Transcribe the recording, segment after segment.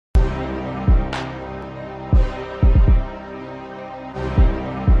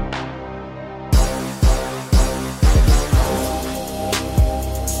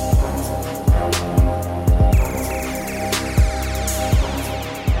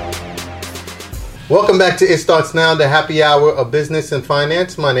Welcome back to It Starts Now, the happy hour of business and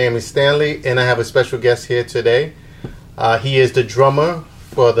finance. My name is Stanley, and I have a special guest here today. He is the drummer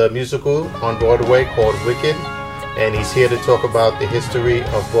for the musical on Broadway called Wicked, and he's here to talk about the history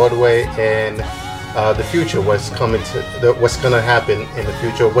of Broadway and the future, what's going to happen in the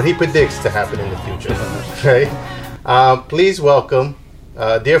future, what he predicts to happen in the future. Right? Please welcome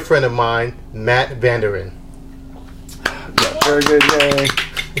a dear friend of mine, Matt Vanderin. Yeah, very good, yay.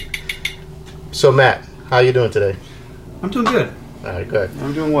 So Matt, how you doing today? I'm doing good. All right, good.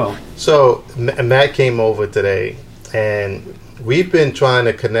 I'm doing well. So Matt came over today, and we've been trying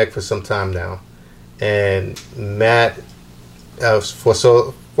to connect for some time now. And Matt,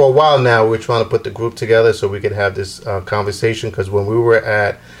 for a while now, we're trying to put the group together so we could have this conversation. Because when we were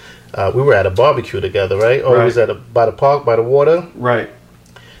at a barbecue together, right? Or it was by the park, by the water, right?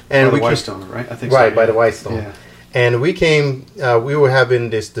 And by the Whitestone, right? I think right so, by the Whitestone. Yeah. And we were having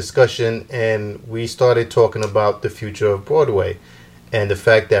this discussion, and we started talking about the future of Broadway and the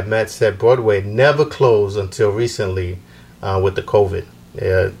fact that Matt said Broadway never closed until recently with the COVID.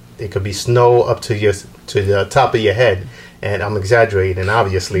 It could be snow up to the top of your head, and I'm exaggerating,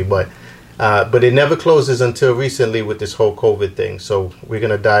 obviously, but it never closes until recently with this whole COVID thing. So we're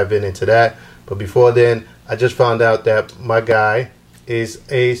going to dive into that. But before then, I just found out that my guy is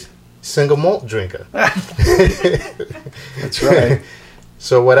a single malt drinker. That's right.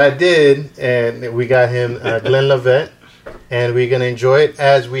 So what I did, and we got him Glenlivet, and we're going to enjoy it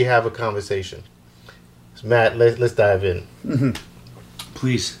as we have a conversation. So Matt, let's dive in. Mm-hmm.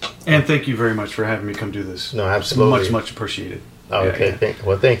 Please. And thank you very much for having me come do this. No, absolutely. It's much appreciated. Oh, okay.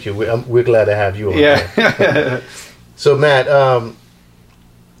 Yeah. Thank you. We're glad to have you on. Yeah. So Matt,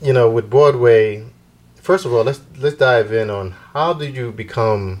 with Broadway, first of all, let's dive in on how did you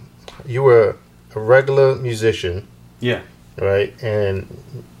become. You were a regular musician. Yeah. Right? And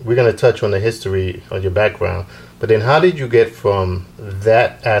we're going to touch on the history of your background. But then how did you get from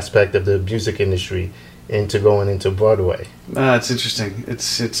that aspect of the music industry into going into Broadway? It's interesting.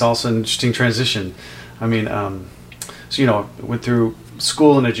 It's also an interesting transition. I mean, I went through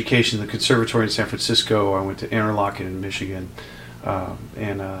school and education, the conservatory in San Francisco. I went to Interlochen in Michigan. I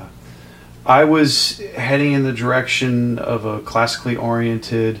was heading in the direction of a classically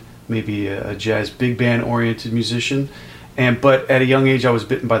oriented, maybe a jazz big band oriented musician, but at a young age I was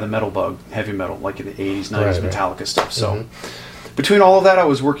bitten by the metal bug, heavy metal, like in the 80s, 90s, Metallica stuff. So between all of that, I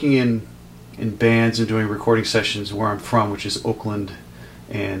was working in bands and doing recording sessions where I'm from, which is Oakland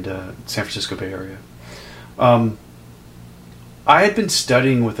and San Francisco Bay Area. I had been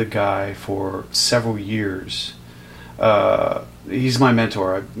studying with a guy for several years. He's my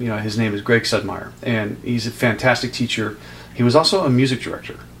mentor. His name is Greg Sudmeyer, and he's a fantastic teacher. He was also a music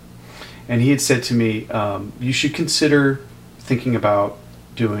director. And he had said to me, you should consider thinking about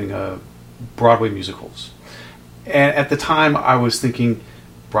doing Broadway musicals. And at the time, I was thinking,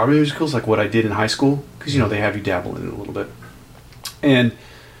 Broadway musicals, like what I did in high school? Because, they have you dabble in it a little bit. And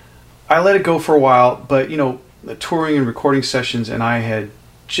I let it go for a while, but, the touring and recording sessions, and I had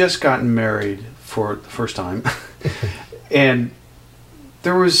just gotten married for the first time. And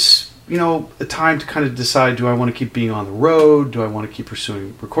there was a time to kind of decide, do I want to keep being on the road? Do I want to keep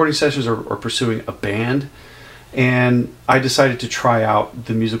pursuing recording sessions or pursuing a band? And I decided to try out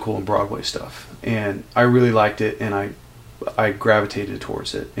the musical and Broadway stuff. And I really liked it, and I gravitated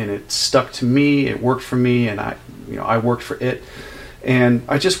towards it. And it stuck to me, it worked for me, and I worked for it. And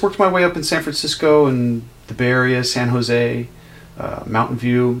I just worked my way up in San Francisco and the Bay Area, San Jose, Mountain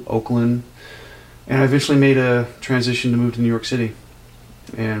View, Oakland. And I eventually made a transition to move to New York City.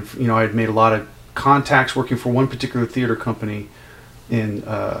 And, I had made a lot of contacts working for one particular theater company in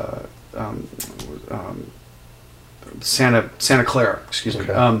Santa Clara,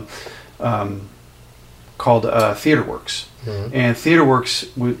 called TheaterWorks. Mm-hmm. And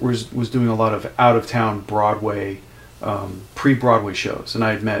TheaterWorks was doing a lot of out-of-town Broadway, pre-Broadway shows. And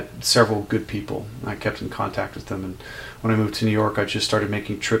I had met several good people. I kept in contact with them. And when I moved to New York, I just started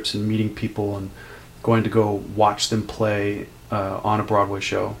making trips and meeting people and going to go watch them play on a Broadway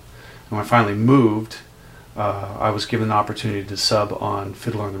show. And when I finally moved, I was given the opportunity to sub on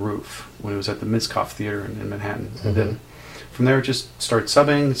Fiddler on the Roof when it was at the Minskoff Theater in Manhattan. Mm-hmm. And then from there, just started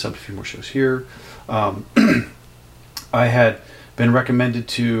subbed a few more shows here. I had been recommended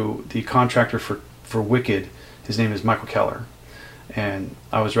to the contractor for Wicked. His name is Michael Keller. And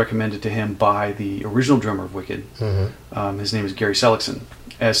I was recommended to him by the original drummer of Wicked. Mm-hmm. His name is Gary Seligson,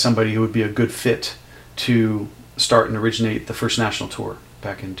 as somebody who would be a good fit to start and originate the first national tour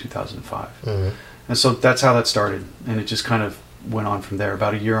back in 2005. Mm-hmm. And so that's how that started. And it just kind of went on from there.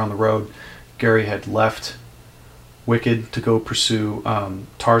 About a year on the road, Gary had left Wicked to go pursue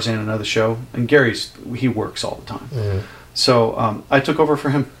Tarzan, another show. And he works all the time. Mm-hmm. So I took over for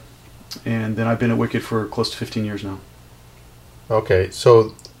him. And then I've been at Wicked for close to 15 years now. Okay,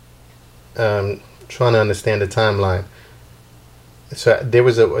 so trying to understand the timeline. So there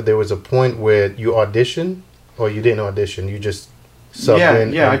was a point where you auditioned, or you didn't audition. You just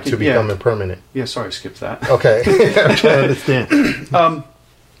subbed in to becoming permanent. Yeah, sorry, I skipped that. Okay, I'm trying to understand.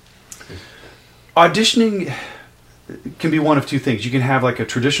 Auditioning can be one of two things. You can have like a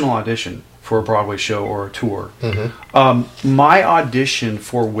traditional audition for a Broadway show or a tour. Mm-hmm. My audition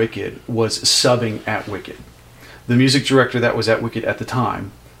for Wicked was subbing at Wicked. The music director that was at Wicked at the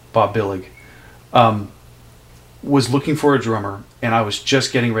time, Bob Billig, was looking for a drummer, and I was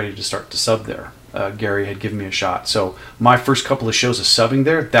just getting ready to start to sub there. Gary had given me a shot. So my first couple of shows of subbing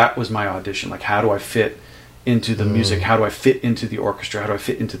there, that was my audition. Like, how do I fit into the music? How do I fit into the orchestra? How do I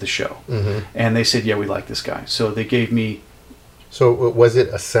fit into the show? Mm-hmm. And they said, yeah, we like this guy. So they gave me... So was it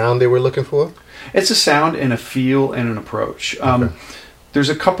a sound they were looking for? It's a sound and a feel and an approach. Okay. There's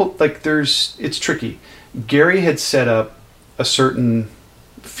a couple... It's tricky. Gary had set up a certain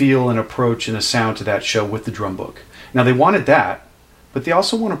feel and approach and a sound to that show with the drum book. Now, they wanted that, but they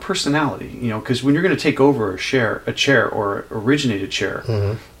also want a personality, because when you're going to take over a chair or originate a chair,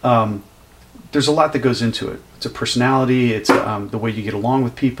 Mm-hmm. There's a lot that goes into it. It's a personality. It's the way you get along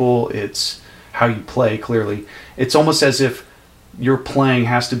with people. It's how you play, clearly. It's almost as if your playing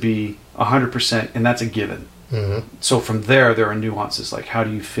has to be 100%, and that's a given. Mm-hmm. So from there are nuances, like how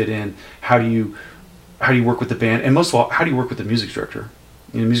do you fit in? How do you work with the band? And most of all, how do you work with the music director?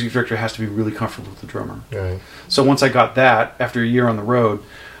 The music director has to be really comfortable with the drummer. Right. So once I got that, after a year on the road,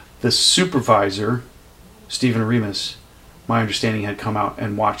 the supervisor, Stephen Remus, my understanding, had come out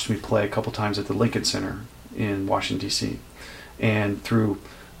and watched me play a couple times at the Lincoln Center in Washington, D.C. And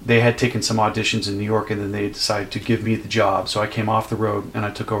they had taken some auditions in New York, and then they decided to give me the job. So I came off the road and I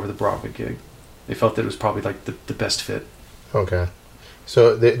took over the Broadway gig. They felt that it was probably like the best fit. Okay.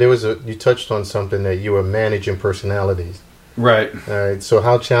 So there was you touched on something that you were managing personalities. Right. All right. So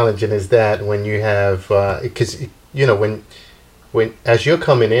how challenging is that when you have, because, when as you're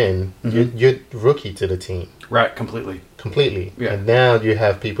coming in, Mm-hmm. you're rookie to the team. Right, completely. Yeah. And now you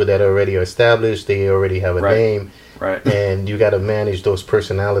have people that are already established. They already have a name. Right. And you got to manage those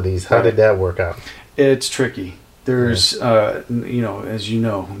personalities. How did that work out? It's tricky. There's, as you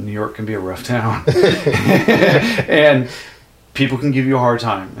know, New York can be a rough town. And people can give you a hard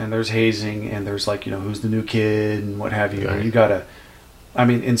time. And there's hazing, and there's who's the new kid and what have you. Right. And you got to,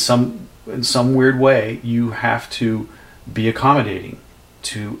 in some weird way, you have to be accommodating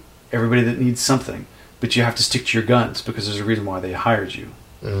to everybody that needs something. But you have to stick to your guns because there's a reason why they hired you.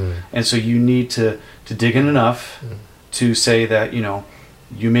 Mm. And so you need to dig in enough to say that,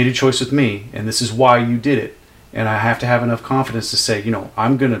 you made a choice with me and this is why you did it. And I have to have enough confidence to say,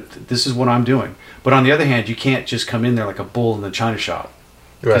 this is what I'm doing. But on the other hand, you can't just come in there like a bull in the china shop.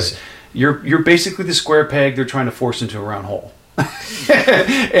 Because you're basically the square peg they're trying to force into a round hole.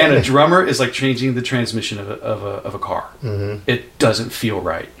 And a drummer is like changing the transmission of a car. Mm-hmm. It doesn't feel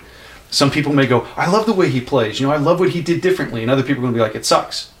right. Some people may go, I love the way he plays. I love what he did differently. And other people are going to be like, it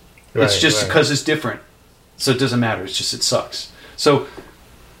sucks. It's just because it's different. So it doesn't matter. It's just it sucks. So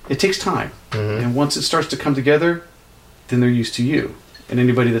it takes time. Mm-hmm. And once it starts to come together, then they're used to you. And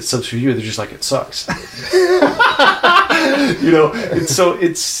anybody that subs for you, they're just like, it sucks. So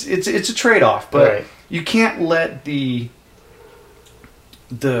it's a trade-off. But you can't let the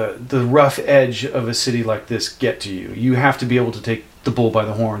rough edge of a city like this get to you. You have to be able to take the bull by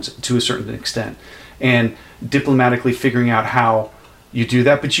the horns to a certain extent, and diplomatically figuring out how you do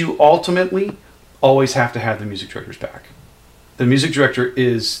that. But you ultimately always have to have the music director's back. The music director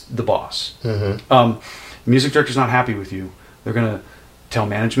is the boss. Mm-hmm. The music director's not happy with you. They're going to tell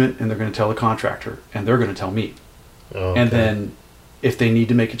management, and they're going to tell the contractor, and they're going to tell me. Okay. And then if they need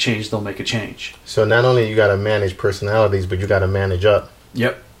to make a change, they'll make a change. So not only you got to manage personalities, but you got to manage up.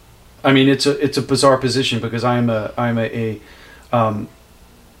 Yep. It's a bizarre position because I'm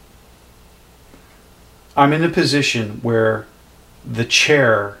in a position where the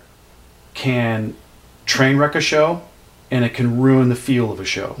chair can train wreck a show and it can ruin the feel of a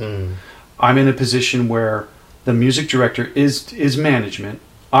show. Mm. I'm in a position where the music director is management.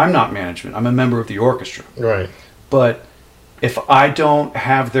 I'm not management. I'm a member of the orchestra. Right. But if I don't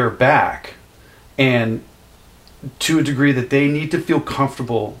have their back, and to a degree that they need to feel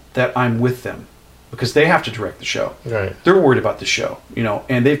comfortable that I'm with them, because they have to direct the show. Right. They're worried about the show,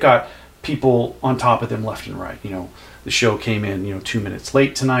 and they've got people on top of them left and right. The show came in, 2 minutes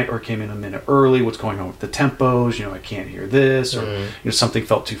late tonight, or came in a minute early. What's going on with the tempos? I can't hear this, or something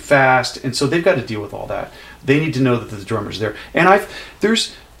felt too fast. And so they've got to deal with all that. they need to know that the drummer's there. And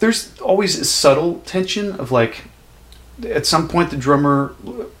there's always a subtle tension of like, at some point the drummer,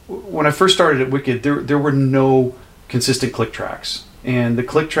 when I first started at Wicked, there were no consistent click tracks. And the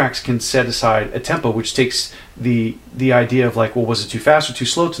click tracks can set aside a tempo, which takes the idea of like, well, was it too fast or too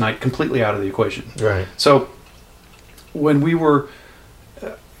slow tonight, completely out of the equation. Right. So when we were,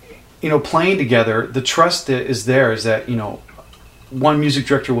 playing together, the trust that is there is that, one music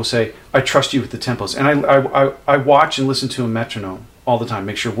director will say, I trust you with the tempos. And I watch and listen to a metronome all the time,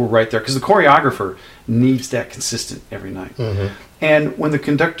 make sure we're right there. Because the choreographer needs that consistent every night. Mm-hmm. And when the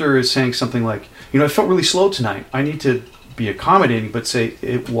conductor is saying something like, it felt really slow tonight, I need to be accommodating, but say,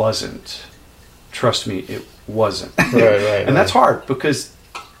 it wasn't. Trust me, it wasn't. Right, and that's hard because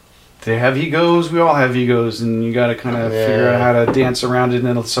they have egos, we all have egos, and you got to kind of figure out how to dance around it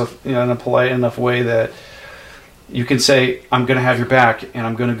in a polite enough way that you can say, I'm going to have your back and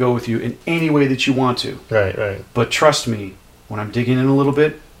I'm going to go with you in any way that you want to. Right. But trust me, when I'm digging in a little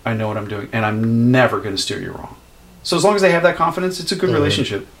bit, I know what I'm doing, and I'm never going to steer you wrong. So as long as they have that confidence, it's a good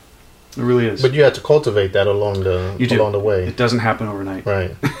relationship. It really is. But you have to cultivate that along the way. It doesn't happen overnight.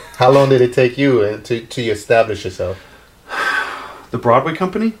 Right. How long did it take you to establish yourself? The Broadway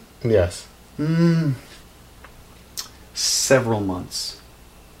company? Yes. Several months.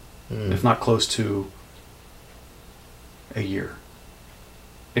 If not close to a year.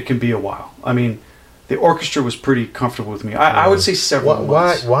 It can be a while. I mean, the orchestra was pretty comfortable with me. I would say several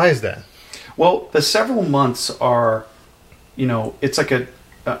months. Why is that? Well, the several months are, it's like a,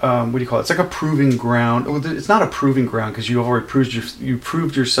 what do you call it? It's like a proving ground. Well, it's not a proving ground because you already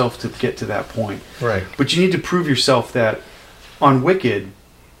proved yourself to get to that point. Right. But you need to prove yourself that on Wicked,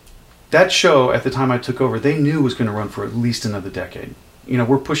 that show at the time I took over, they knew was going to run for at least another decade.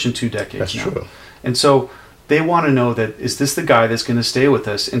 We're pushing 2 decades now. That's true. And so they want to know that, is this the guy that's going to stay with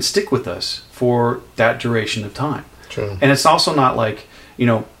us and stick with us for that duration of time? True. And it's also not like,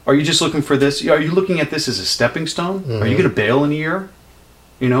 are you just looking for this? Are you looking at this as a stepping stone? Mm-hmm. Are you going to bail in a year?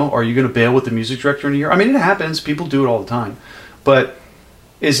 Are you going to bail with the music director in a year? I mean, it happens. People do it all the time. But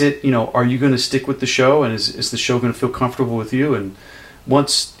is it, are you going to stick with the show? And is the show going to feel comfortable with you? And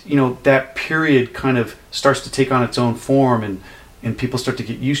once, that period kind of starts to take on its own form and people start to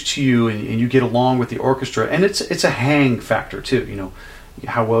get used to you and you get along with the orchestra. And it's a hang factor too,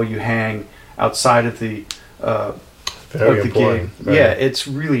 how well you hang outside of the Very important. Gig. Right. Yeah, it's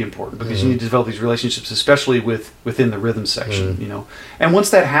really important because you need to develop these relationships, especially within the rhythm section, And once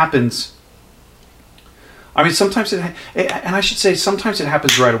that happens, I mean, sometimes and I should say sometimes it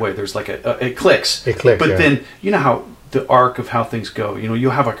happens right away. There's like it clicks. It clicks, but then how the arc of how things go.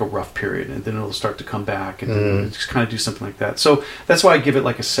 You'll have like a rough period, and then it'll start to come back, and then just kind of do something like that. So that's why I give it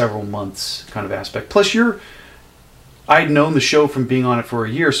like a several months kind of aspect. Plus, I'd known the show from being on it for a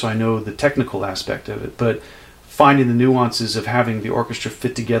year, so I know the technical aspect of it. But finding the nuances of having the orchestra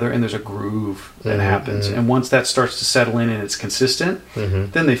fit together, and there's a groove that happens, and once that starts to settle in and it's consistent,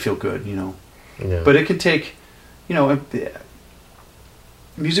 then they feel good. Yeah. But it can take,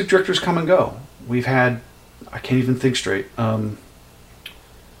 music directors come and go. We've had, I can't even think straight. I want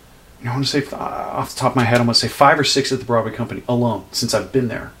to say, off the top of my head, I'm going to say 5 or 6 at the Broadway company alone since I've been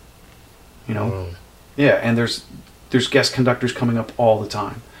there. Yeah, and there's guest conductors coming up all the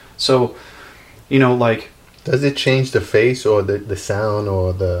time. So, does it change the face or the sound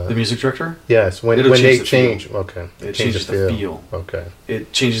or the music director? Yes, when they change. Okay, it changes the feel. Okay,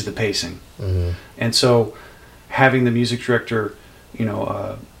 it changes the pacing. And so, having the music director,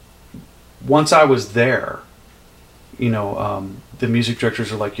 once I was there, the music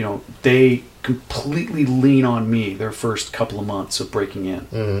directors are like, they completely lean on me their first couple of months of breaking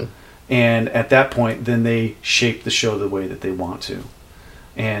in, and at that point, then they shape the show the way that they want to.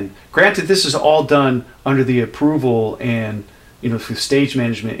 And granted, this is all done under the approval and through stage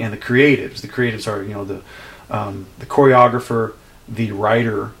management and the creatives. The creatives are the choreographer, the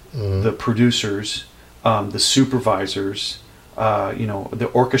writer, the producers, the supervisors, the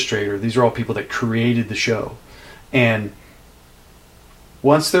orchestrator. These are all people that created the show. And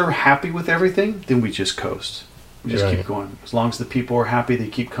once they're happy with everything, then we just coast. We just keep going. As long as the people are happy, they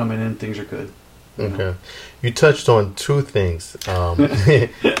keep coming in, things are good. Okay. You touched on 2 things.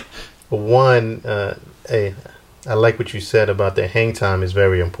 One, I like what you said about the hang time is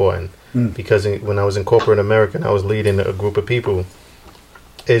very important because when I was in corporate America and I was leading a group of people,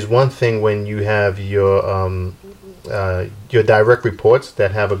 is one thing when you have your direct reports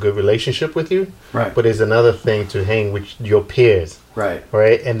that have a good relationship with you, right? But there's another thing to hang with your peers, right?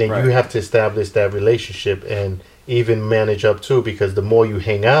 And then you have to establish that relationship and even manage up too, because the more you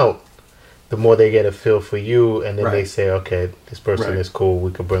hang out, the more they get a feel for you, and then they say, okay, this person is cool,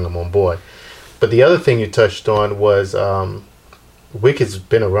 we can bring them on board. But the other thing you touched on was Wicked's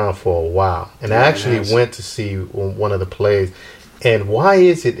been around for a while, and I actually went to see one of the plays. And why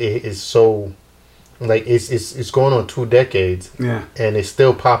is it is so like it's going on 2 decades, yeah, and it's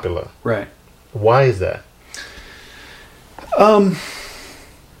still popular? Right. Why is that?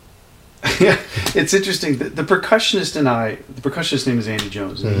 Yeah, it's interesting. The percussionist and I, the percussionist name is Andy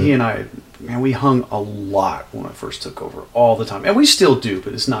Jones, and he and I, man, we hung a lot when I first took over, all the time, and we still do,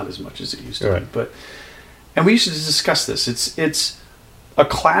 but it's not as much as it used to be. And we used to discuss this. It's a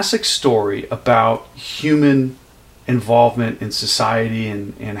classic story about human involvement in society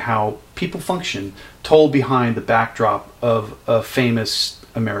and how people function, told behind the backdrop of a famous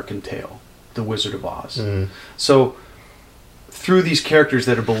American tale, The Wizard of Oz. So through these characters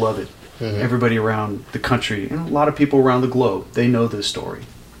that are beloved, everybody around the country and a lot of people around the globe, they know this story.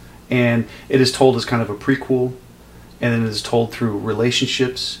 And it is told as kind of a prequel, and then it is told through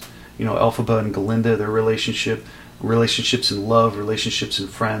relationships, Elphaba and Galinda, their relationships in love, relationships in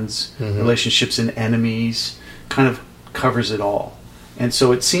friends, relationships in enemies, kind of covers it all. And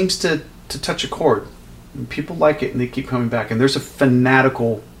so it seems to touch a chord. People like it, and they keep coming back. And there's a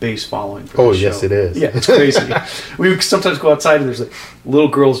fanatical base following for this show. Yes, it is. Yeah, it's crazy. We sometimes go outside, and there's like little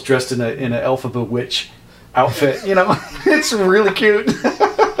girls dressed in a Elphaba witch outfit. It's really cute.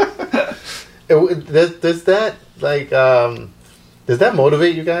 Does that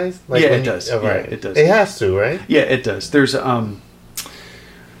motivate you guys? Like it does. Right. Yeah, it does. It has to, right? Yeah, it does. There's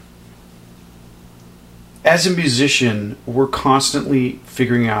as a musician, we're constantly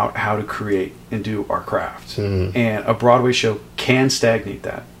figuring out how to create and do our craft. And a Broadway show can stagnate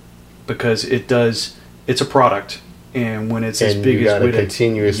that because it's a product. And when it's as big as you got to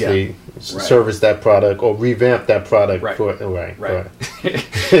continuously service that product or revamp that product. Right.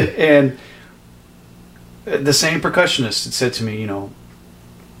 And the same percussionist had said to me,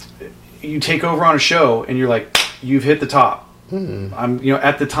 you take over on a show and you're like, you've hit the top. I'm,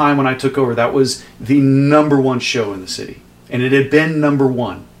 at the time when I took over, that was the #1 show in the city, and it had been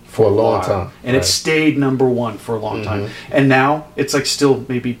 #1 for a long time, and it stayed #1 for a long time. And now it's like still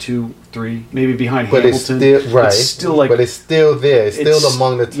maybe 2, 3, maybe behind Hamilton. It's still like, but it's still there. It's still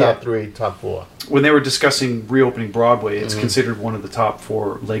among the top 3, top 4. When they were discussing reopening Broadway, it's considered one of the top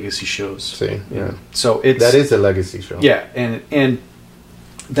 4 legacy shows. See, yeah. So that is a legacy show. Yeah, and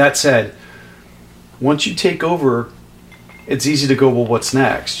that said, once you take over, it's easy to go, well, what's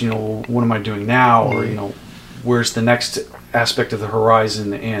next? What am I doing now? Or, where's the next aspect of the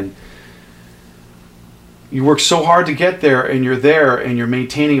horizon? And you work so hard to get there, and you're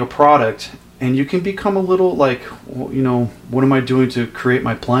maintaining a product, and you can become a little like, well, what am I doing to create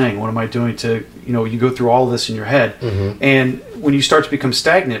my playing? What am I doing to, you go through all of this in your head. And when you start to become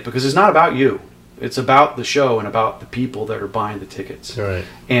stagnant, because it's not about you, it's about the show and about the people that are buying the tickets. Right.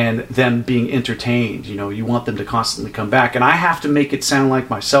 And them being entertained. You want them to constantly come back. And I have to make it sound like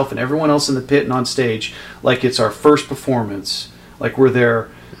myself and everyone else in the pit and on stage, like it's our first performance, like we're there,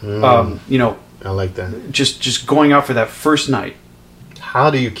 I like that. Just going out for that first night.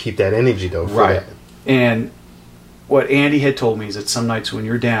 How do you keep that energy, though? Right. And what Andy had told me is that some nights when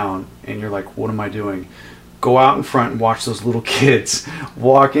you're down and you're like, what am I doing? Go out in front and watch those little kids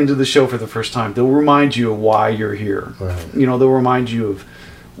walk into the show for the first time. They'll remind you of why you're here. Right. They'll remind you of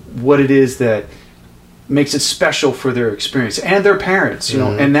what it is that makes it special for their experience and their parents.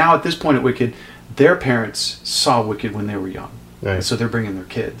 And now at this point at Wicked, their parents saw Wicked when they were young, right. So they're bringing their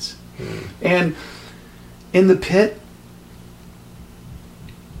kids. And in the pit,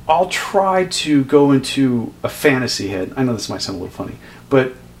 I'll try to go into a fantasy head. I know this might sound a little funny,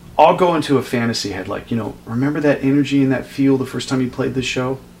 but I'll go into a fantasy head, like, remember that energy and that feel the first time you played this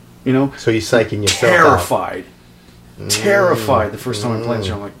show? So you're psyching yourself terrified the first time I played the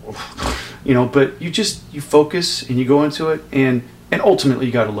show. I'm like, but you focus and you go into it, and ultimately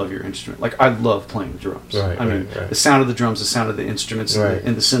you got to love your instrument. Like, I love playing the drums. Right. The sound of the drums, the sound of the instruments,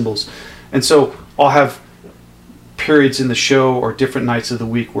 and the cymbals. And so I'll have periods in the show or different nights of the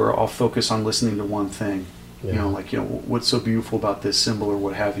week where I'll focus on listening to one thing. Yeah. What's so beautiful about this cymbal or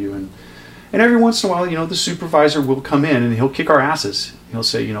what have you. And every once in a while, the supervisor will come in and he'll kick our asses. He'll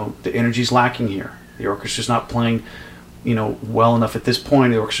say, the energy's lacking here. The orchestra's not playing, well enough at this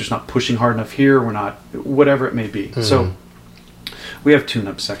point. The orchestra's not pushing hard enough here. We're not, whatever it may be. So we have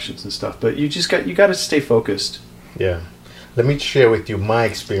tune-up sections and stuff, but you got to stay focused. Yeah. Let me share with you my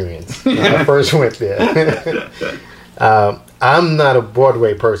experience when I first went there. I'm not a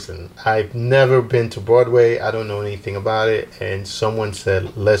Broadway person. I've never been to Broadway. I don't know anything about it. And someone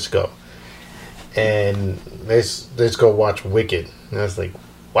said, let's go. And let's go watch Wicked. And I was like,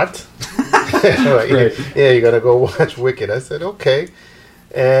 what? Like, right. Yeah, you got to go watch Wicked. I said, okay.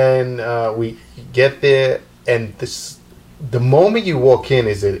 And we get there, and the moment you walk in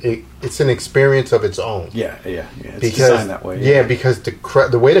it's an experience of its own. Yeah. It's designed that way. Yeah, because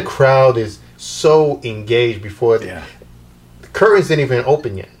the way the crowd is so engaged before the curtains didn't even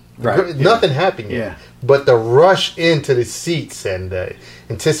open yet. Right. Nothing happened yet. Yeah. But the rush into the seats and the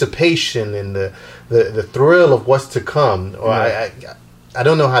anticipation and the thrill of what's to come, or I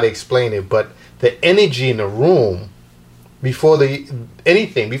don't know how to explain it, but the energy in the room before even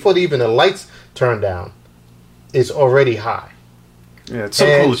the lights turn down is already high. Yeah, it's so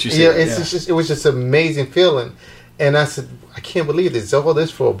cool that you said that. It was just an amazing feeling. And I said, I can't believe this. All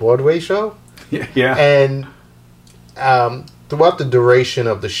this for a Broadway show? Yeah. And throughout the duration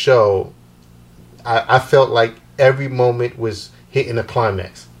of the show, I felt like every moment was hitting a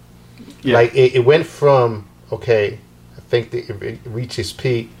climax. Yeah. Like it went from, okay, I think it reached its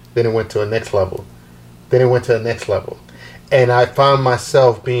peak, then it went to a next level. Then it went to the next level. And I found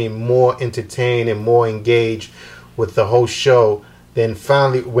myself being more entertained and more engaged with the whole show. Then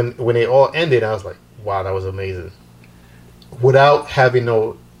finally, when it all ended, I was like, wow, that was amazing. Without having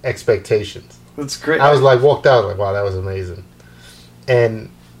no expectations. That's great. I was like, walked out like, wow, that was amazing. And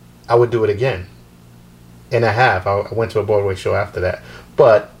I would do it again. And I have. I went to a Broadway show after that.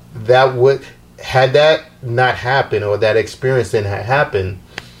 But had that not happened, or that experience didn't happen,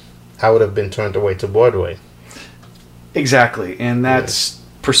 I would have been turned away to Broadway. Exactly. And that's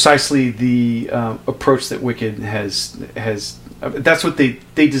precisely the approach that Wicked has. That's what they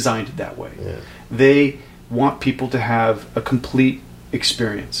designed it that way. Yeah. They want people to have a complete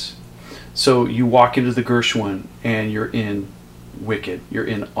experience. So you walk into the Gershwin and you're in Wicked, you're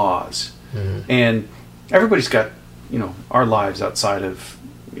in Oz. Mm-hmm. And everybody's got, our lives outside of,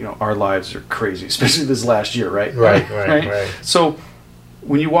 our lives are crazy, especially this last year, right? Right. So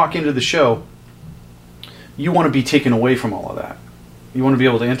when you walk into the show, you want to be taken away from all of that. You want to be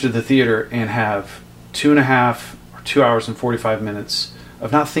able to enter the theater and have 2.5 or 2 hours and 45 minutes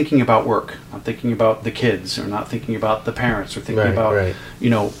of not thinking about work, not thinking about the kids, or not thinking about the parents, or thinking about,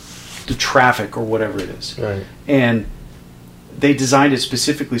 the traffic or whatever it is. Right. And they designed it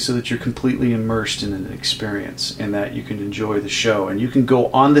specifically so that you're completely immersed in an experience and that you can enjoy the show. And you can go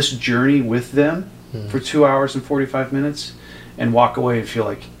on this journey with them for 2 hours and 45 minutes and walk away and feel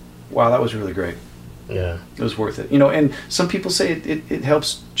like, wow, that was really great. Yeah. It was worth it. And some people say it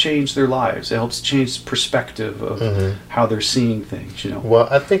helps change their lives. It helps change the perspective of how they're seeing things, Well,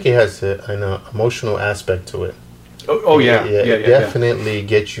 I think it has an emotional aspect to it. Oh yeah. It definitely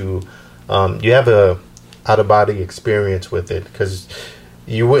gets you, you have a out-of-body experience with it, because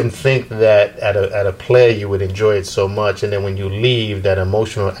you wouldn't think that at a play you would enjoy it so much, and then when you leave, that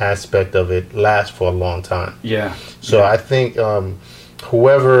emotional aspect of it lasts for a long time. Yeah. So I think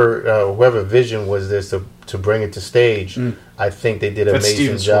whoever vision was this to bring it to stage, I think they did an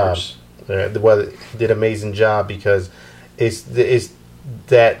amazing job. Did an amazing job, because it's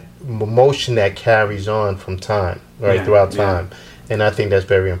that emotion that carries on from time, throughout time. Yeah. And I think that's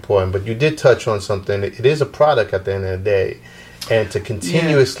very important. But you did touch on something. It is a product at the end of the day. And to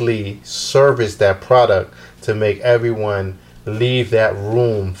continuously service that product, to make everyone leave that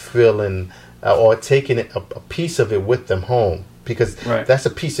room feeling or taking a piece of it with them home. Because that's a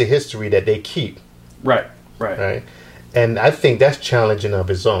piece of history that they keep. Right. And I think that's challenging of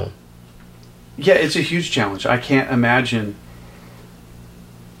its own. Yeah, it's a huge challenge. I can't imagine...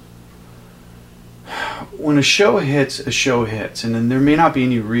 When a show hits, and then there may not be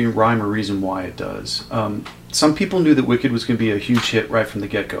any rhyme or reason why it does. Some people knew that Wicked was going to be a huge hit right from the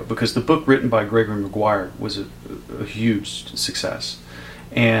get-go, because the book written by Gregory Maguire was a huge success.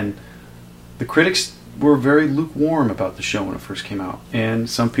 And the critics were very lukewarm about the show when it first came out. And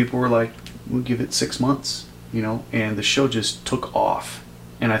some people were like, we'll give it 6 months, and the show just took off.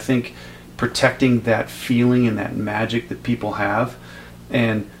 And I think protecting that feeling and that magic that people have,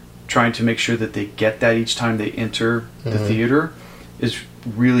 and trying to make sure that they get that each time they enter the theater is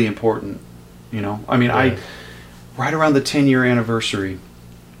really important. Right around the 10-year anniversary,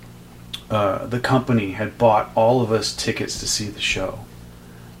 the company had bought all of us tickets to see the show.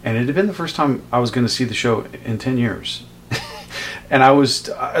 And it had been the first time I was going to see the show in 10 years. And I was,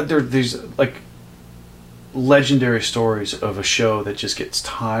 there's like legendary stories of a show that just gets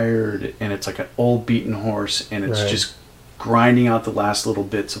tired, and it's like an old beaten horse, and it's just grinding out the last little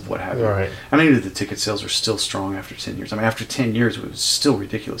bits of what have you. Right. And I knew that the ticket sales were still strong after 10 years. After 10 years, it was still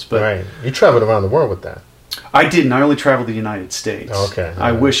ridiculous. But you traveled around the world with that. I didn't. I only traveled the United States. Okay.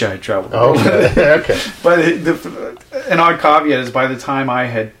 I wish I had traveled. Okay. But an odd caveat is, by the time I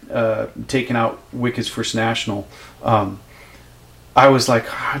had taken out Wicked's First National, I was like,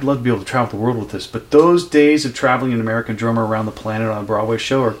 I'd love to be able to travel the world with this. But those days of traveling an American drummer around the planet on a Broadway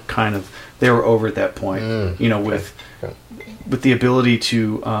show are kind of, they were over at that point. You know, with the ability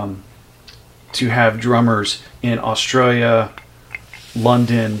to have drummers in Australia,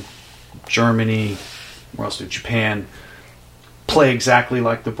 London, Germany, where else? Japan, play exactly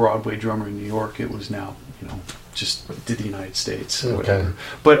like the Broadway drummer in New York. It was now, you know, just did the United States or whatever.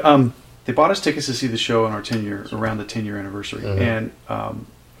 But they bought us tickets to see the show on our 10-year, around the 10-year anniversary. And when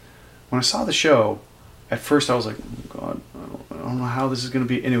I saw the show, at first I was like, oh, God, I don't know how this is going to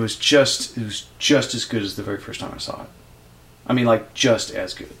be. And it was just as good as the very first time I saw it. I mean, like, just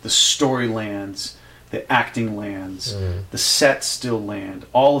as good. The story lands, the acting lands, the sets still land.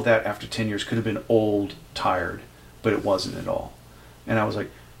 All of that after 10 years could have been old, tired, but it wasn't at all. And I was like,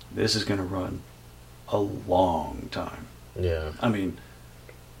 this is going to run a long time. Yeah. I mean,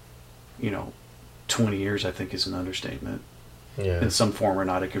 you know, 20 years I think is an understatement. Yeah. In some form or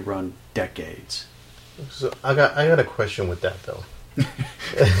not, it could run decades. So I got a question with that though.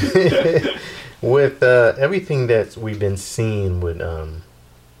 With everything that we've been seeing with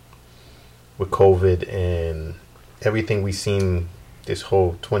COVID and everything we've seen this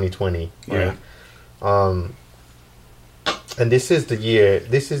whole 2020, right? And this is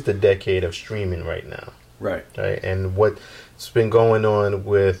the decade of streaming right now. Right. And what's been going on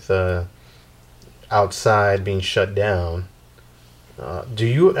with outside being shut down, do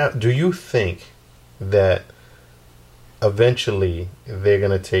you think that eventually they're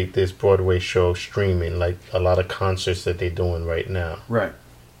going to take this Broadway show streaming, like a lot of concerts that they're doing right now? Right.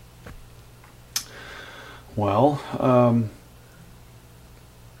 Well,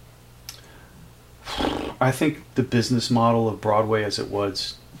 I think the business model of Broadway as it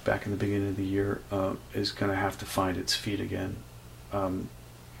was back in the beginning of the year is going to have to find its feet again. I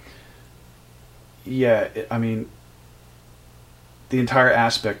mean, the entire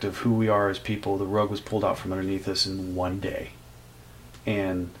aspect of who we are as people, the rug was pulled out from underneath us in one day.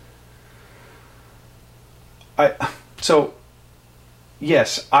 And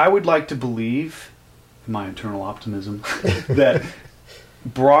yes, I would like to believe, in my internal optimism, that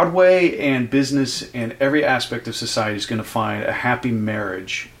Broadway and business and every aspect of society is going to find a happy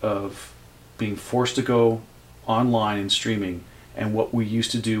marriage of being forced to go online and streaming and what we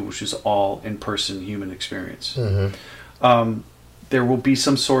used to do, which is all in-person human experience. There will be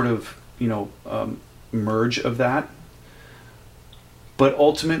some sort of, merge of that. But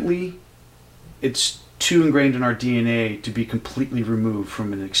ultimately, it's too ingrained in our DNA to be completely removed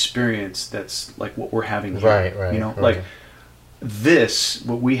from an experience that's like what we're having here. Right. Like this,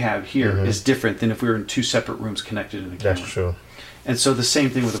 what we have here, is different than if we were in two separate rooms connected in a camera. That's true. And so the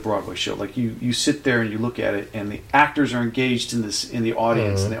same thing with a Broadway show. Like you sit there and you look at it, and the actors are engaged in the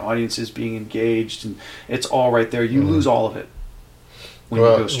audience, and the audience is being engaged, and it's all right there. You lose all of it when you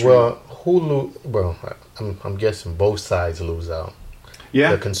go streaming. I'm guessing both sides lose out.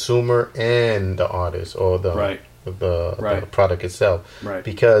 Yeah. The consumer and the artist, or the product itself. Right.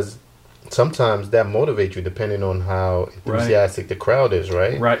 Because sometimes that motivates you depending on how enthusiastic the crowd is,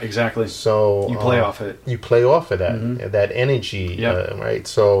 right? Right, exactly. So you play off it. You play off of that, that energy, right?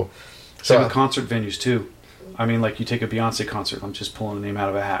 So same with concert venues too. I mean, like you take a Beyonce concert. I'm just pulling a name out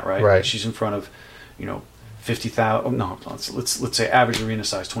of a hat, right? Right. She's in front of, 50,000. No, let's say average arena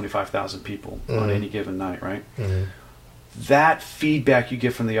size 25,000 people on any given night, right? That feedback you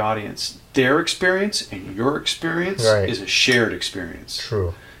get from the audience, their experience and your experience is a shared experience.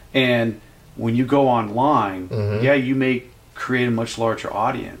 True. And when you go online, you may create a much larger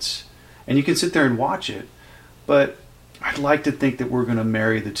audience. And you can sit there and watch it. But I'd like to think that we're going to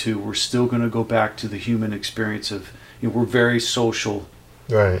marry the two. We're still going to go back to the human experience of, we're very social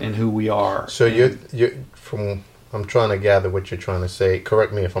in who we are. So I'm trying to gather what you're trying to say.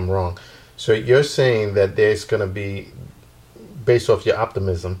 Correct me if I'm wrong. So you're saying that there's going to be, based off your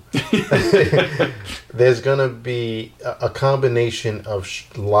optimism, there's going to be a combination of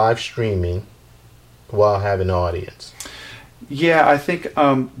live streaming while having an audience. Yeah, I think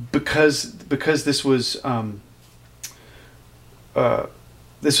because this was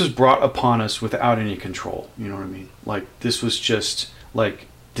brought upon us without any control. You know what I mean? Like this was just like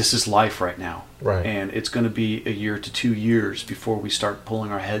this is life right now, right? And it's going to be a year to 2 years before we start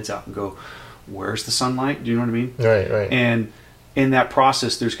pulling our heads out and go, "Where's the sunlight?" Do you know what I mean? Right. And in that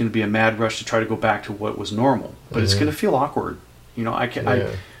process, there's going to be a mad rush to try to go back to what was normal, but it's going to feel awkward. Back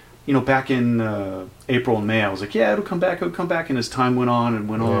in April and May, I was like, yeah, it'll come back. And as time went on,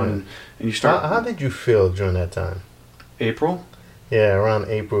 and you start. How did you feel during that time? April? Yeah, around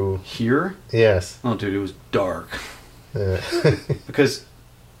April. Here? Yes. Oh, dude, it was dark. Yeah. Because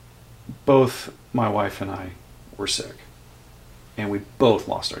both my wife and I were sick. and we both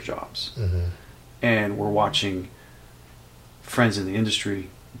lost our jobs. Mm-hmm. And we're watching friends in the industry,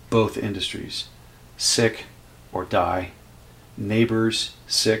 both industries, sick or die, neighbors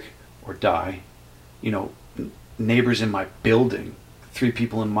sick or die. You know, neighbors in my building, 3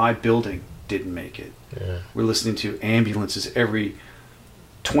 people in my building didn't make it. Yeah. We're listening to ambulances every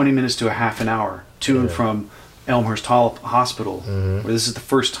 20 minutes to a half an hour to and from Elmhurst Hospital, where this is the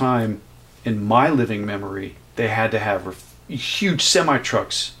first time in my living memory they had to have huge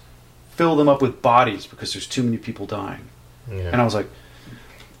semi-trucks fill them up with bodies because there's too many people dying. Yeah. And I was like,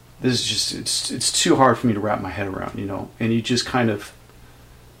 this is just, it's too hard for me to wrap my head around, you know, and you just kind of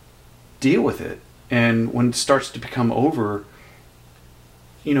deal with it. And when it starts to become over,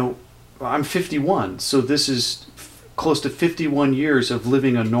 you know, I'm 51, so this is close to 51 years of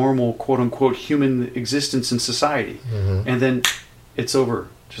living a normal, quote unquote, human existence in society. Mm-hmm. And then it's over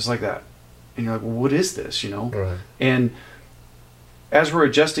just like that. And you're like, well, what is this, you know? Right. And as we're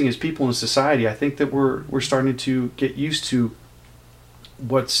adjusting as people in society, I think that we're starting to get used to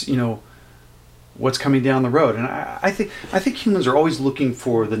what's coming down the road. And I think humans are always looking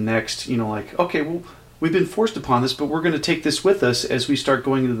for the next, you know, like, okay, well, we've been forced upon this, but we're going to take this with us as we start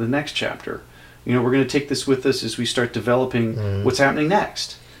going into the next chapter. You know, we're going to take this with us as we start developing what's happening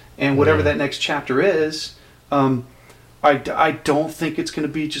next. And whatever that next chapter is, I don't think it's going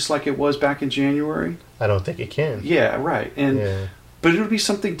to be just like it was back in January. I don't think it can. Yeah, right. And but it'll be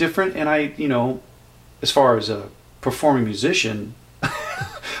something different. And I, you know, as far as a performing musician,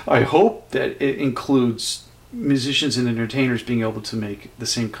 I hope that it includes musicians and entertainers being able to make the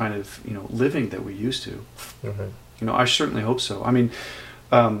same kind of, you know, living that we used to. Mm-hmm. You know, I certainly hope so. I mean,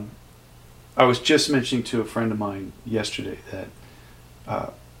 I was just mentioning to a friend of mine yesterday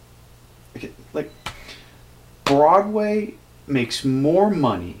that, like, Broadway makes more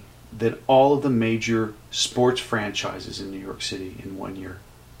money than all of the major sports franchises in New York City in 1 year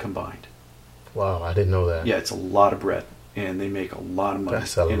combined. Wow, I didn't know that. Yeah, it's a lot of bread, and they make a lot of money.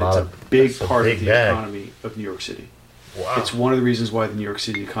 That's a and lot. it's a big part of the bag. economy of New York City. Wow. It's one of the reasons why the New York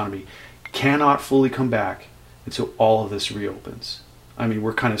City economy cannot fully come back until all of this reopens. I mean,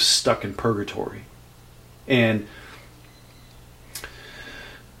 we're kind of stuck in purgatory.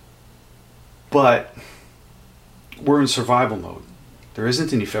 But we're in survival mode. There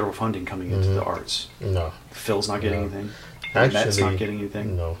isn't any federal funding coming into the arts. No. Phil's not getting anything. Actually, Met's not getting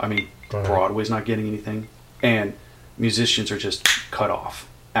anything. no. I mean, Right. Broadway's not getting anything. And musicians are just cut off.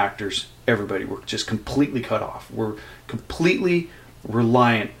 Actors, everybody, we're just completely cut off. We're completely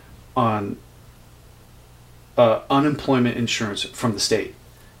reliant on unemployment insurance from the state.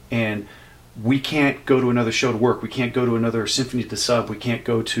 And we can't go to another show to work. We can't go to another symphony to sub. We can't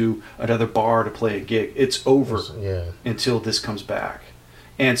go to another bar to play a gig. It's over until this comes back.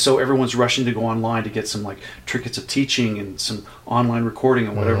 And so everyone's rushing to go online to get some like trinkets of teaching and some online recording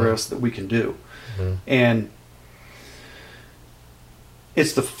and whatever else that we can do. And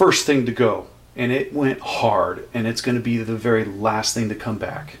it's the first thing to go. And it went hard. And it's going to be the very last thing to come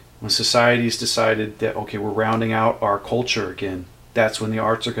back. When society's decided that, okay, we're rounding out our culture again, that's when the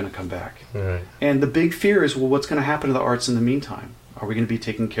arts are going to come back. Right. And the big fear is, well, what's going to happen to the arts in the meantime? Are we going to be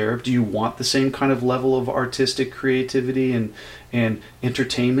taken care of? Do you want the same kind of level of artistic creativity and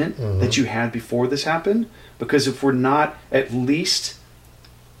entertainment that you had before this happened? Because if we're not at least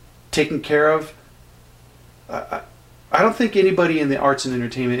taken care of, I don't think anybody in the arts and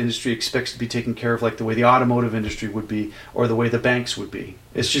entertainment industry expects to be taken care of like the way the automotive industry would be or the way the banks would be.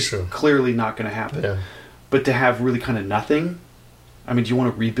 It's just clearly not going to happen. Yeah. But to have really kind of nothing, I mean, do you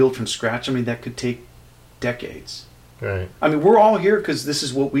want to rebuild from scratch? I mean, that could take decades. Right. I mean, we're all here because this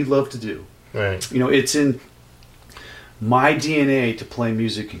is what we love to do. Right. You know, it's in my DNA to play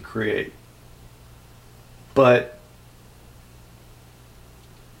music and create. But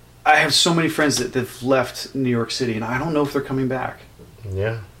I have so many friends that have left New York City, and I don't know if they're coming back.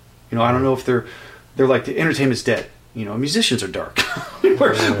 Yeah. You know, I don't know if they're like, the entertainment's dead. You know, musicians are dark.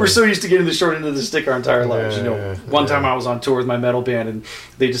 we're so used to getting the short end of the stick our entire lives. You know, one time I was on tour with my metal band, and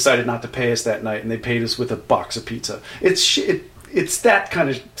they decided not to pay us that night, and they paid us with a box of pizza. It's that kind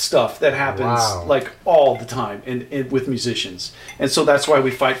of stuff that happens like all the time and with musicians. And so that's why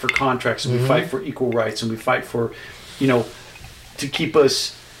we fight for contracts, and we fight for equal rights, and we fight for, you know, to keep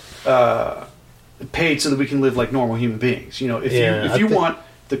us paid so that we can live like normal human beings. You know, if you want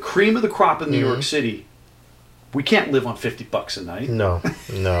the cream of the crop in New York City, we can't live on $50 a night. No.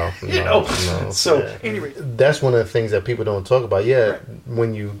 You know? So anyway, that's one of the things that people don't talk about. Yeah,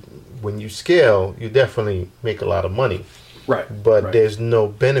 when you scale, you definitely make a lot of money. Right. But there's no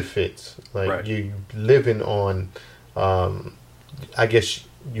benefits. Like you living on, I guess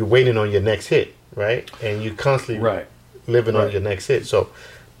you're waiting on your next hit, right? And you constantly living on your next hit. So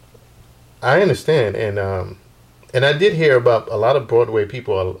I understand, and I did hear about a lot of Broadway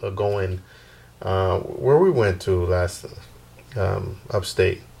people are going where we went to last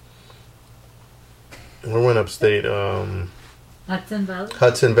upstate. We went upstate. Hudson Valley.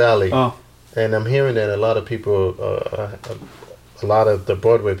 Hudson Valley. Oh. And I'm hearing that a lot of people, a lot of the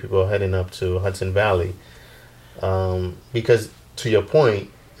Broadway people are heading up to Hudson Valley, because to your point,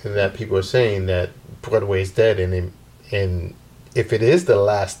 that people are saying that Broadway is dead, and if it is the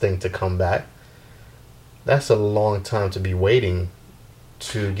last thing to come back, that's a long time to be waiting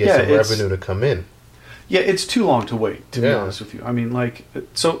to get some revenue to come in. Yeah, it's too long to wait, to be honest with you. I mean, like,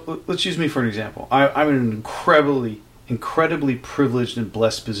 so let's use me for an example. I'm in an incredibly privileged and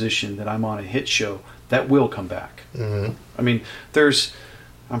blessed position that I'm on a hit show that will come back. Mm-hmm. I mean,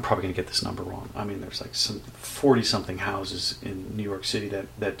 I'm probably going to get this number wrong. I mean, there's like some 40-something houses in New York City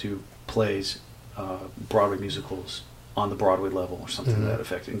that do plays, Broadway musicals on the Broadway level or something to that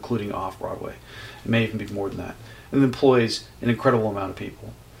effect, including off-Broadway. It may even be more than that. And it employs an incredible amount of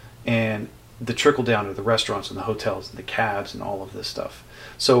people. And the trickle down to the restaurants and the hotels and the cabs and all of this stuff.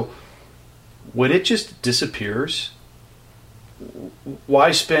 So when it just disappears,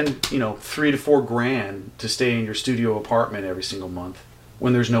 why spend, $3 to $4 grand to stay in your studio apartment every single month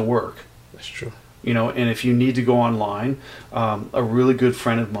when there's no work? That's true. And if you need to go online, a really good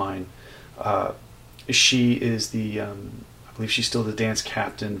friend of mine, she is I believe she's still the dance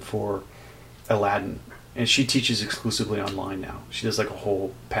captain for Aladdin. And she teaches exclusively online now. She does like a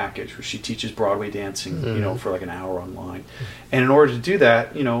whole package where she teaches Broadway dancing, for like an hour online. And in order to do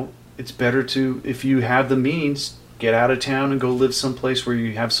that, it's better to, if you have the means, get out of town and go live someplace where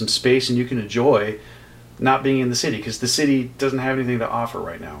you have some space and you can enjoy not being in the city, because the city doesn't have anything to offer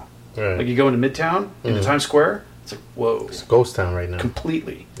right now. Right. Like you go into Midtown, into Times Square, it's like, whoa. It's a ghost town right now.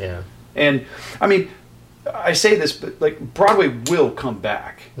 Completely. Yeah. And, I mean, I say this, but like Broadway will come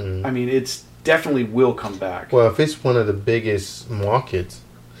back. I mean, it's definitely will come back. Well, if it's one of the biggest markets,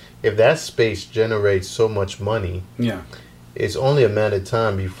 if that space generates so much money, Yeah. it's only a matter of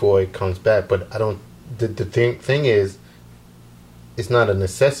time before it comes back. But I don't. The thing is, it's not a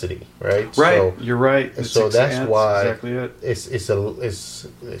necessity, right? Right. So, You're right. So that's why exactly it.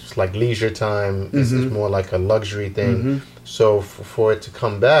 It's like leisure time. It's more like a luxury thing. So for it to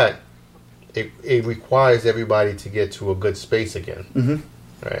come back, it requires everybody to get to a good space again,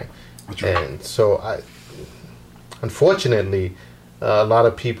 right? That's right. And so unfortunately, a lot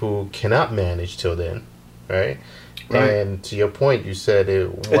of people cannot manage till then, right? Right. And to your point, you said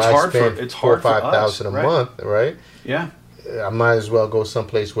hard spend it's $4,000 or hard for us, $5,000 a right. month, right? Yeah. I might as well go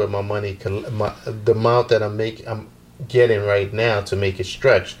someplace where my money the amount that I'm getting right now to make it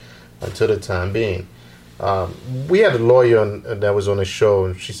stretch until the time being. We had a lawyer that was on the show,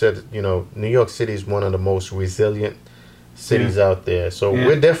 and she said, New York City is one of the most resilient cities out there. So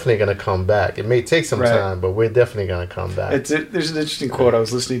we're definitely going to come back. It may take some time, but we're definitely going to come back. There's an interesting quote. I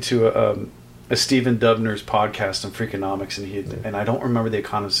was listening to a Stephen Dubner's podcast on Freakonomics, and I don't remember the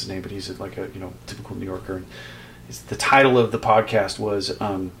economist's name, but he's like a typical New Yorker. And the title of the podcast was,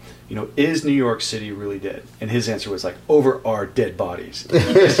 is New York City really dead? And his answer was like, over our dead bodies.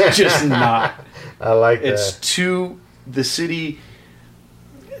 It's just not. I like that. It's the city,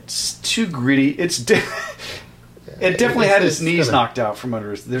 it's too gritty. It definitely had his knees knocked out from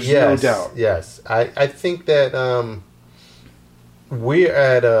under us. There's no doubt. Yes. I think that we're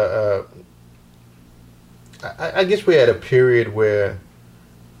at I guess we're at a period where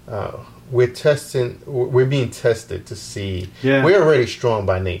we're being tested to see. Yeah. We're already strong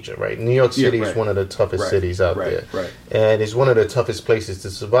by nature, right? New York City is one of the toughest cities out there. Right. And it's one of the toughest places to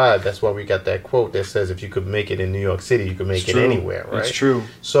survive. That's why we got that quote that says if you could make it in New York City, you could make it anywhere, right? It's true.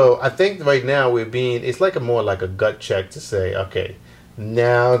 So I think right now it's like more like a gut check to say, okay,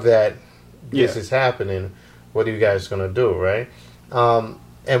 now that this is happening, what are you guys going to do, right?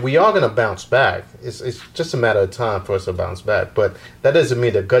 And we are going to bounce back. It's just a matter of time for us to bounce back. But that doesn't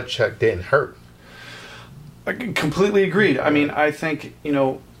mean the gut check didn't hurt. I completely agreed. I mean, I think,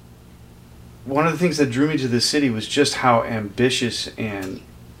 one of the things that drew me to this city was just how ambitious and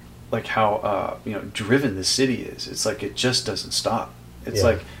like how, driven the city is. It's like it just doesn't stop. It's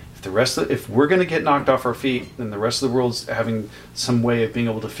like if we're going to get knocked off our feet and the rest of the world's having some way of being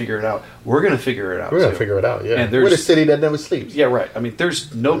able to figure it out, we're going to figure it out. We're going to figure it out, yeah. And we're the city that never sleeps. Yeah, right. I mean,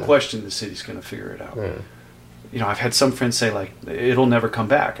 there's no question the city's going to figure it out. Yeah. I've had some friends say, like, it'll never come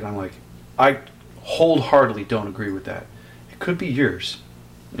back. And I'm like, I wholeheartedly don't agree with that. It could be years.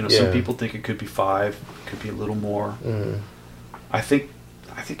 Some people think it could be 5, it could be a little more. I think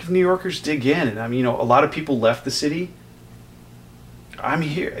if New Yorkers dig in, and a lot of people left the city.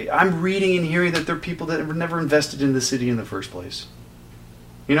 I'm reading and hearing that there are people that were never invested in the city in the first place.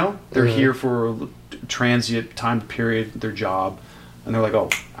 You know, they're here for a transient time period, their job, and they're like, "Oh,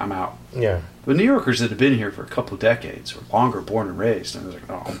 I'm out." Yeah. But New Yorkers that have been here for a couple of decades or longer, born and raised, and they're like,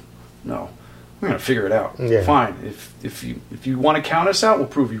 "Oh, no, we're gonna figure it out. Yeah. Fine. If you want to count us out, we'll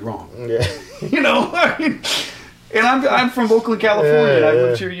prove you wrong." Yeah. You know, I mean, and I'm from Oakland, California, and I've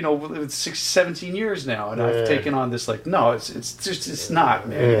lived here, 17 years now, and I've taken on this like, no, it's not,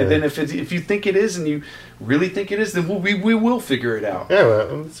 man. Yeah. And then if you think it is, and you really think it is, then we will figure it out. Yeah,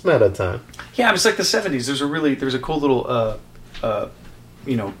 well, it's a matter of time. Yeah, it's like the 70s. There's a cool little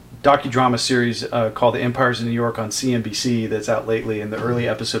docudrama series called The Empires of New York on CNBC that's out lately, and the early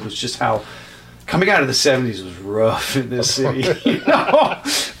episode was just how coming out of the 70s was rough in this city.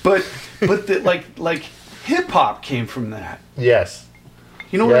 But like hip hop came from that. Yes.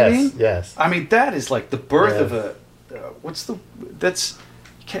 You know what I mean? Yes. I mean, that is like the birth of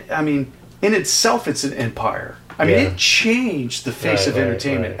in itself it's an empire. I mean, it changed the face of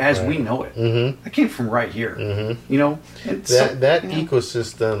entertainment as we know it. Mm-hmm. That came from right here. Mm-hmm. You know? And that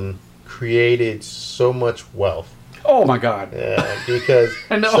ecosystem created so much wealth. Oh my God! Yeah, because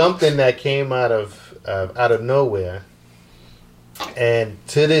something that came out of nowhere, and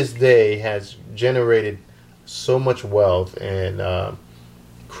to this day has generated so much wealth and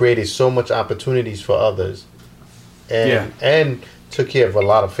created so much opportunities for others, and took care of a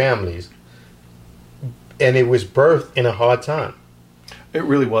lot of families. And it was birthed in a hard time. It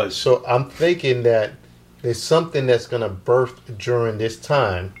really was. So I'm thinking that there's something that's going to birth during this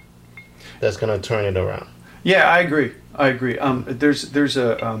time that's going to turn it around. Yeah, I agree. There's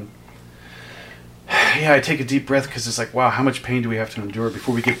a I take a deep breath because it's like, wow, how much pain do we have to endure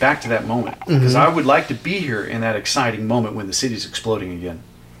before we get back to that moment? Because I would like to be here in that exciting moment when the city's exploding again,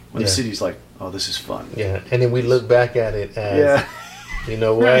 when the city's like, oh, this is fun. Yeah, and then we look back at it as, you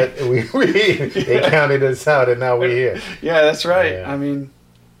know what, they counted us out, and now we're here. Yeah, that's right. Yeah. I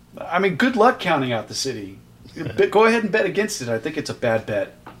mean, good luck counting out the city. Go ahead and bet against it. I think it's a bad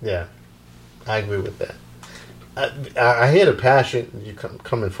bet. Yeah, I agree with that. I hear the passion. You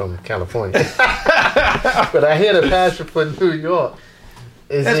coming from California, but I hear the passion for New York.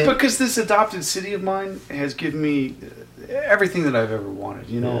 Because this adopted city of mine has given me everything that I've ever wanted.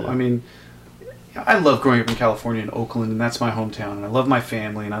 You know, I mean, I love growing up in California and Oakland, and that's my hometown, and I love my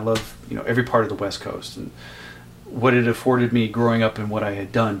family, and I love every part of the West Coast and what it afforded me growing up and what I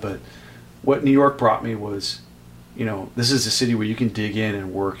had done. But what New York brought me was, this is a city where you can dig in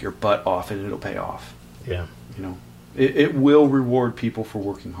and work your butt off, and it'll pay off. Yeah. It will reward people for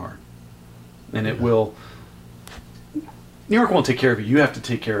working hard, and it will. New York won't take care of you. You have to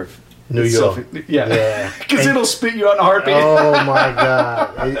take care of New York. Yeah, because it'll spit you out in a heartbeat. Oh my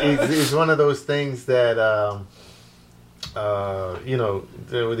God! It's one of those things that what do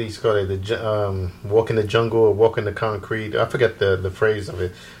you call it? Walk in the jungle or walk in the concrete. I forget the phrase of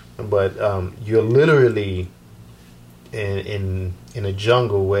it, but you're literally in a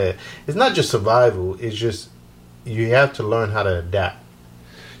jungle where it's not just survival. It's just you have to learn how to adapt.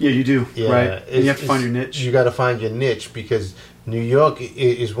 Yeah, you do. Yeah, right. And you have to find your niche. You got to find your niche because New York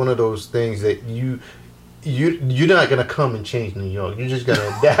is one of those things that you're not gonna come and change New York. You're just gonna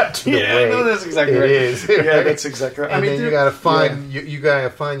adapt to the way no, that's exactly right. it is. Yeah, that's exactly right. And then you gotta find you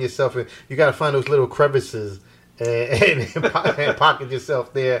gotta find yourself. You gotta find those little crevices and pocket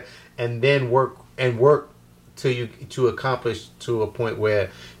yourself there, and then work to accomplish to a point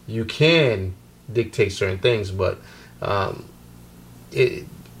where you can dictate certain things, but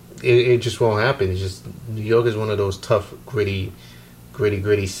it just won't happen. It's just New York is one of those tough, gritty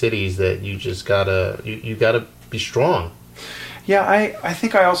cities that you just gotta you gotta be strong. Yeah, I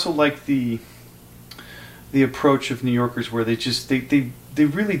think I also like the approach of New Yorkers where they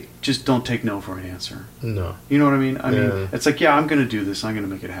really just don't take no for an answer. No, you know what I mean? I mean, it's like, I'm going to do this. I'm going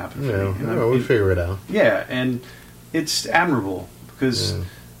to make it happen for me. We'll figure it out. Yeah, and it's admirable because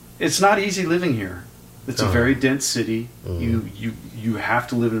it's not easy living here. It's a very dense city. You have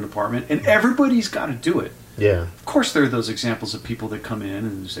to live in an apartment, and everybody's got to do it. Yeah. Of course, there are those examples of people that come in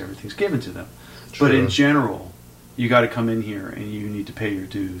and everything's given to them. True. But in general, you got to come in here and you need to pay your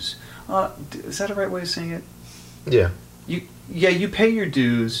dues. Is that a right way of saying it? Yeah. You pay your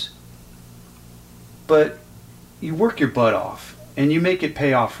dues, but you work your butt off and you make it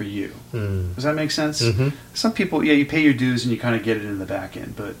pay off for you. Does that make sense? Mm-hmm. Some people, you pay your dues and you kind of get it in the back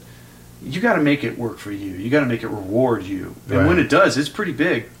end, but you got to make it work for you. You got to make it reward you. And when it does, it's pretty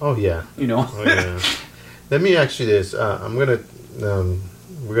big. Oh yeah. Oh, yeah. Let me ask you this. We're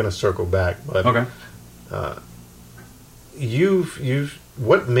gonna circle back, but okay.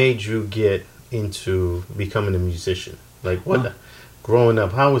 What made you get into becoming a musician? Like what? growing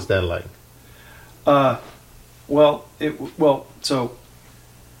up. How was that like? So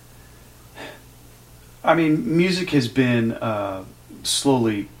I mean, music has been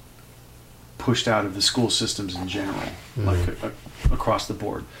slowly pushed out of the school systems in general, like across the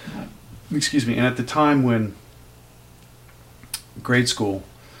board. Excuse me. And at the time when grade school,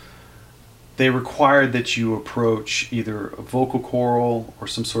 they required that you approach either a vocal choral or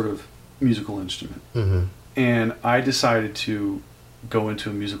some sort of musical instrument. Mm-hmm. And I decided to go into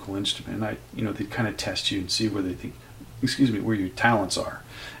a musical instrument. And they kind of test you and see where they think, where your talents are.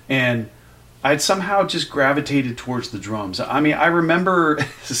 And I'd somehow just gravitated towards the drums. I mean, I remember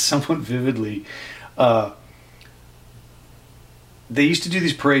somewhat vividly, they used to do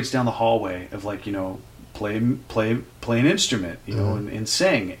these parades down the hallway of like, play an instrument, and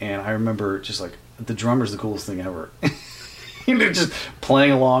sing. And I remember just like, the drummer's the coolest thing ever. Just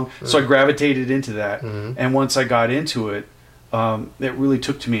playing along. So I gravitated into that. Mm-hmm. And once I got into it, it really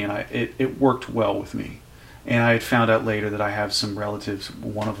took to me, and it worked well with me. And I had found out later that I have some relatives.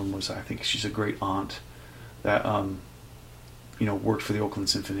 One of them was, I think she's a great aunt that, worked for the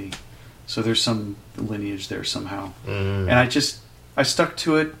Oakland Symphony. So there's some lineage there somehow. Mm. And I stuck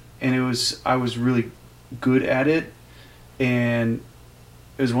to it, and I was really good at it. And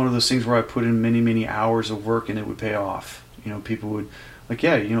it was one of those things where I put in many, many hours of work, and it would pay off. People would like,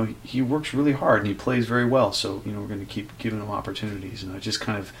 yeah, he works really hard and he plays very well. So, we're going to keep giving him opportunities. And I just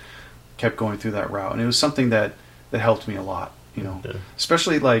kind of kept going through that route, and it was something that helped me a lot, Okay.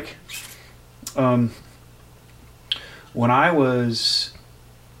 especially like when I was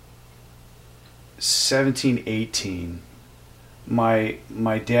 17, 18, my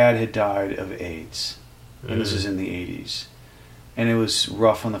dad had died of AIDS, and this was in the 80s, and it was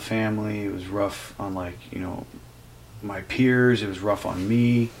rough on the family. It was rough on my peers. It was rough on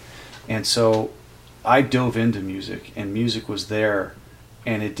me, and so I dove into music, and music was there.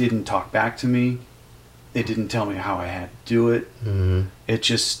 And it didn't talk back to me. It didn't tell me how I had to do it. Mm-hmm. It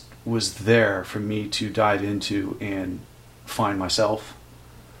just was there for me to dive into and find myself,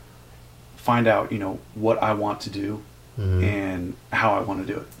 find out, what I want to do and how I want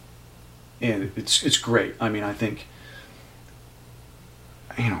to do it. And it's great. I mean, I think,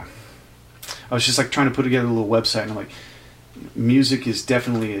 I was just like trying to put together a little website, and I'm like, music is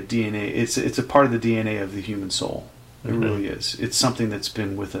definitely a DNA. It's a part of the DNA of the human soul. It really is. It's something that's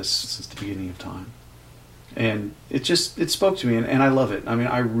been with us since the beginning of time. And it spoke to me, and I love it. I mean,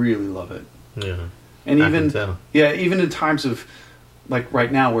 I really love it. Yeah. And even in times of, like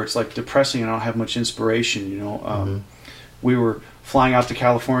right now where it's like depressing and I don't have much inspiration, we were flying out to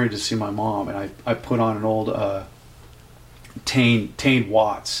California to see my mom, and I put on an old Tane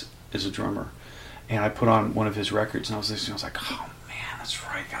Watts as a drummer, and I put on one of his records, and I was listening. I was like, oh man, that's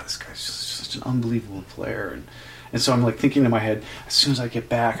right. God, this guy's just such an unbelievable player. And so I'm like thinking in my head, as soon as I get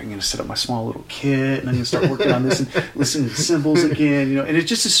back, I'm going to set up my small little kit, and I'm going to start working on this and listening to cymbals again, and it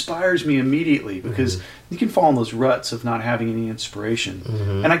just inspires me immediately, because you can fall in those ruts of not having any inspiration.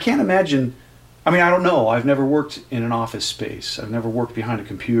 And I can't imagine, I mean, I don't know. I've never worked in an office space. I've never worked behind a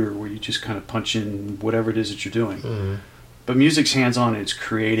computer where you just kind of punch in whatever it is that you're doing. But music's hands-on, and it's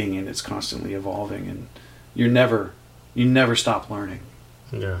creating, and it's constantly evolving, and you never stop learning.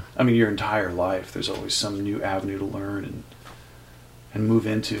 Yeah. I mean, your entire life, there's always some new avenue to learn and move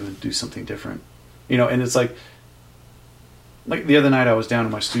into and do something different. And it's like the other night I was down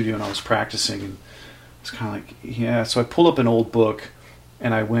in my studio and I was practicing, and it's kind of like, yeah, so I pulled up an old book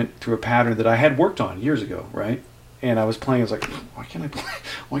and I went through a pattern that I had worked on years ago, right? And I was playing, I was like, why can't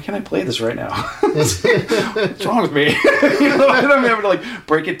I play this right now? What's wrong with me? I'm having to like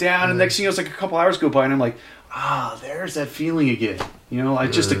break it down, and next thing it's like a couple hours go by and I'm like, there's that feeling again. I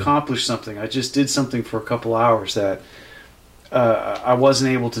just accomplished something. I just did something for a couple hours that I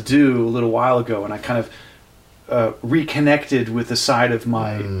wasn't able to do a little while ago, and I kind of reconnected with the side of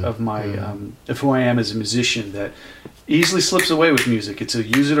of who I am as a musician that easily slips away with music. It's a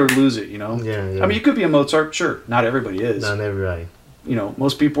use it or lose it. Yeah. I mean, you could be a Mozart, sure. Not everybody is. Not everybody.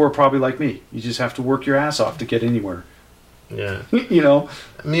 Most people are probably like me. You just have to work your ass off to get anywhere. Yeah.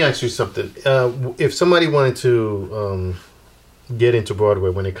 Let me ask you something. If somebody wanted to get into Broadway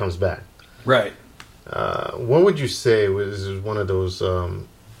when it comes back, right? What would you say was one of those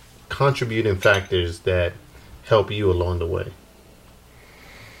contributing factors that help you along the way?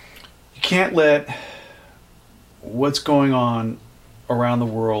 You can't let what's going on around the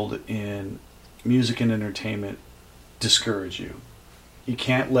world in music and entertainment discourage you. You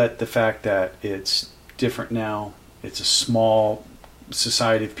can't let the fact that it's different now. It's a small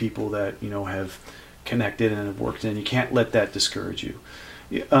society of people that have connected and have worked in. You can't let that discourage you.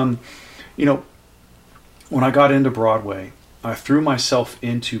 When I got into Broadway, I threw myself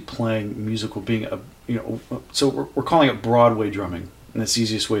into playing musical, being a, so we're calling it Broadway drumming, and that's the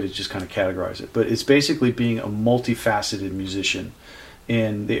easiest way to just kind of categorize it. But it's basically being a multifaceted musician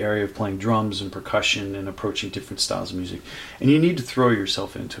in the area of playing drums and percussion and approaching different styles of music. And you need to throw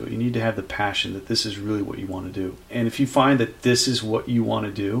yourself into it. You need to have the passion that this is really what you want to do. And if you find that this is what you want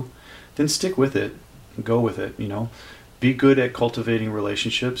to do, then stick with it and go with it. Be good at cultivating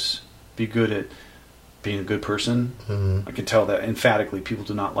relationships. Be good at being a good person. Mm-hmm. I can tell that emphatically people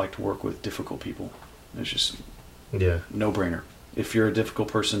do not like to work with difficult people. It's just no brainer. If you're a difficult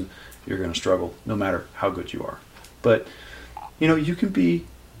person, you're going to struggle no matter how good you are. But you can be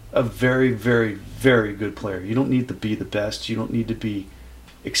a very, very, very good player. You don't need to be the best. You don't need to be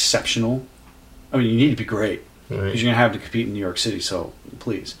exceptional. I mean, you need to be great because you're going to have to compete in New York City, so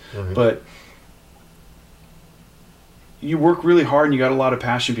please. Right. But you work really hard and you got a lot of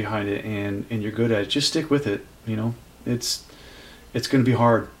passion behind it and you're good at it. Just stick with it. It's going to be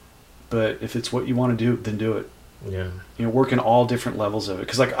hard. But if it's what you want to do, then do it. Yeah. Work in all different levels of it.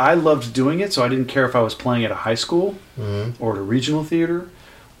 Because I loved doing it, so I didn't care if I was playing at a high school or at a regional theater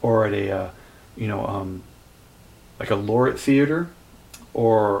or at a, like a laureate theater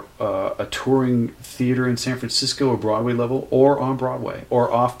or a touring theater in San Francisco or Broadway level or on Broadway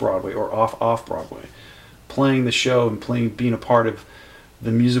or off Broadway or off Broadway. Playing the show and being a part of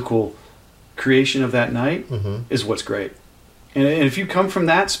the musical creation of that night is what's great. And if you come from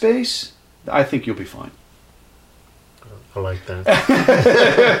that space, I think you'll be fine. I like that.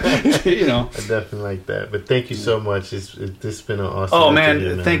 I definitely like that. But thank you so much. This has been an awesome. Oh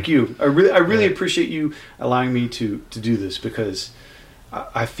man, thank you. I really appreciate you allowing me to do this because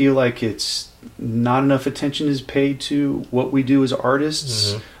I feel like it's not enough attention is paid to what we do as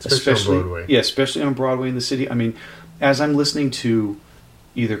artists, especially on Broadway. Yeah, especially on Broadway in the city. I mean, as I'm listening to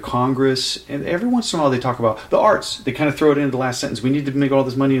either Congress, and every once in a while they talk about the arts. They kind of throw it into the last sentence. We need to make all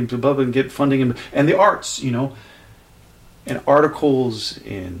this money and blah, blah, blah, and get funding and the arts, and articles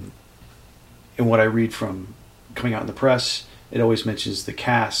in what I read from coming out in the press. It always mentions the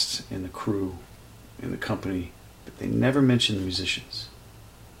cast and the crew and the company, but they never mention the musicians.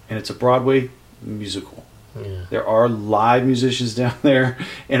 And it's a Broadway musical. Yeah. There are live musicians down there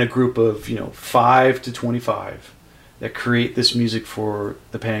in a group of 5 to 25 that create this music for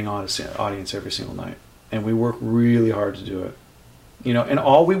the paying audience every single night. And we work really hard to do it. And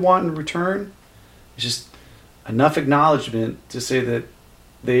all we want in return is just enough acknowledgement to say that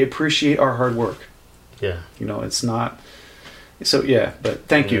they appreciate our hard work. Yeah. It's not... So, yeah, but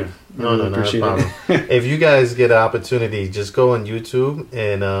thank you. No, not a problem. If you guys get an opportunity, just go on YouTube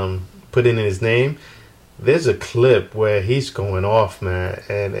and put in his name. There's a clip where he's going off, man,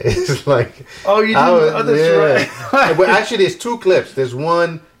 and it's like... Oh, you did? Right. Well, actually, there's two clips. There's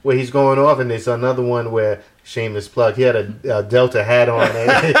one where he's going off, and there's another one where, shameless plug, he had a Delta hat on,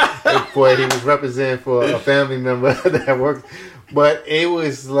 and he was representing for a family member that worked. But it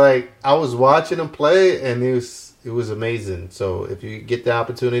was like, I was watching him play, and it was amazing. So if you get the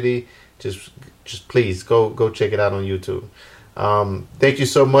opportunity, just please go check it out on YouTube. Thank you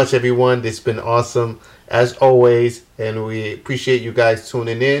so much, everyone. It's been awesome as always, and we appreciate you guys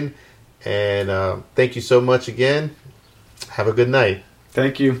tuning in. And thank you so much again. Have a good night.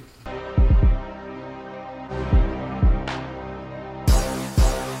 Thank you.